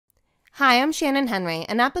Hi, I'm Shannon Henry,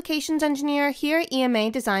 an applications engineer here at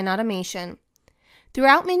EMA Design Automation.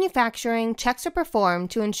 Throughout manufacturing, checks are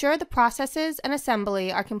performed to ensure the processes and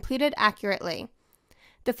assembly are completed accurately.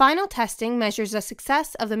 The final testing measures the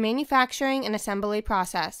success of the manufacturing and assembly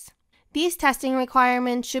process. These testing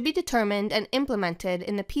requirements should be determined and implemented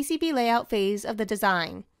in the PCB layout phase of the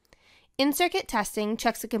design. In-circuit testing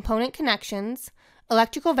checks the component connections,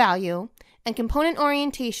 electrical value, and component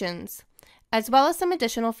orientations, as well as some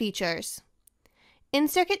additional features.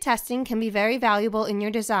 In-circuit testing can be very valuable in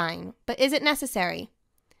your design, but is it necessary?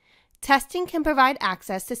 Testing can provide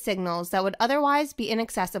access to signals that would otherwise be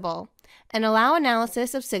inaccessible and allow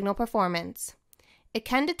analysis of signal performance. It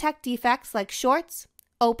can detect defects like shorts,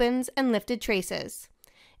 opens, and lifted traces.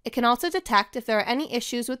 It can also detect if there are any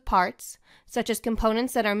issues with parts, such as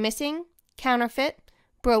components that are missing, counterfeit,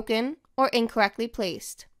 broken, or incorrectly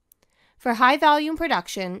placed. For high-volume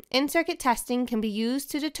production, in-circuit testing can be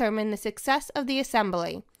used to determine the success of the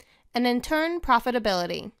assembly, and in turn,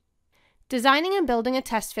 profitability. Designing and building a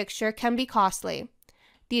test fixture can be costly.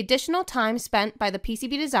 The additional time spent by the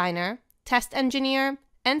PCB designer, test engineer,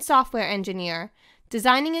 and software engineer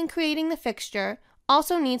designing and creating the fixture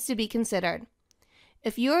also needs to be considered.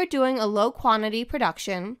 If you are doing a low-quantity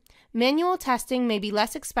production, manual testing may be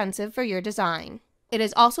less expensive for your design. It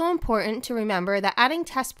is also important to remember that adding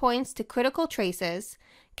test points to critical traces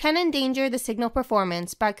can endanger the signal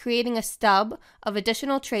performance by creating a stub of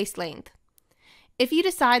additional trace length. If you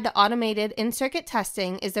decide that automated in-circuit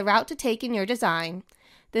testing is the route to take in your design,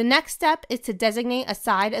 the next step is to designate a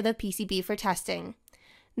side of the PCB for testing.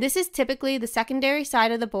 This is typically the secondary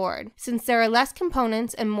side of the board, since there are less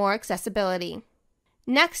components and more accessibility.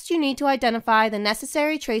 Next, you need to identify the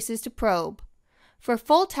necessary traces to probe. For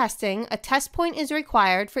full testing, a test point is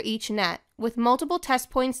required for each net, with multiple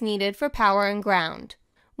test points needed for power and ground.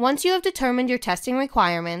 Once you have determined your testing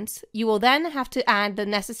requirements, you will then have to add the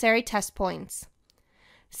necessary test points.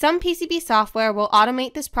 Some PCB software will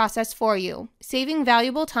automate this process for you, saving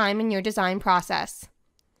valuable time in your design process.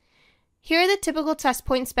 Here are the typical test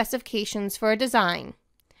point specifications for a design.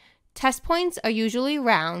 Test points are usually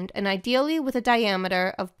round and ideally with a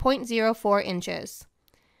diameter of 0.04 inches.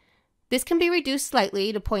 This can be reduced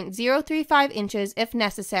slightly to 0.035 inches if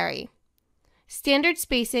necessary. Standard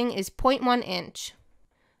spacing is 0.1 inch.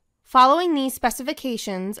 Following these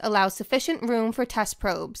specifications allows sufficient room for test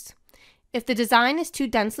probes. If the design is too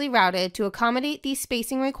densely routed to accommodate these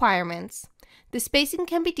spacing requirements, the spacing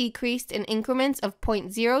can be decreased in increments of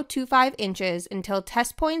 0.025 inches until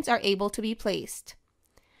test points are able to be placed.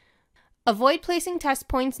 Avoid placing test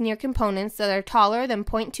points near components that are taller than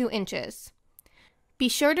 0.2 inches. Be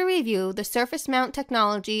sure to review the Surface Mount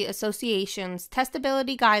Technology Association's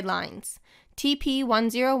Testability Guidelines,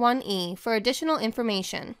 TP101E, for additional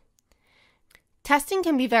information. Testing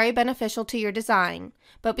can be very beneficial to your design,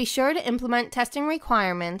 but be sure to implement testing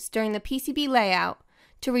requirements during the PCB layout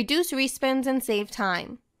to reduce respins and save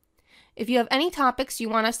time. If you have any topics you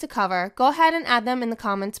want us to cover, go ahead and add them in the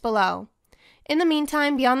comments below. In the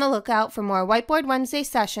meantime, be on the lookout for more Whiteboard Wednesday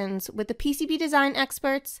sessions with the PCB design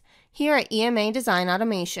experts here at EMA Design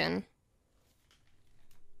Automation.